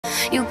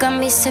You got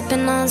me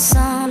sipping on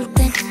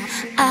something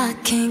I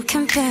can't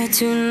compare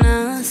to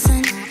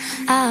nothing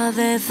I've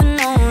ever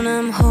known.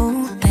 I'm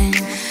hoping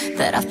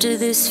that after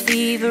this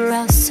fever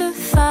I'll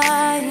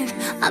survive.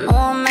 I know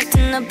I'm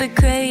acting a bit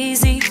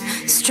crazy,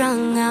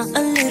 strung out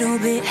a little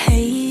bit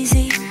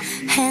hazy.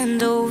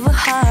 Hand over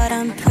heart,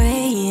 I'm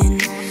praying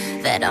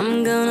that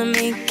I'm gonna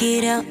make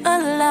it out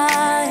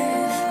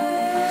alive.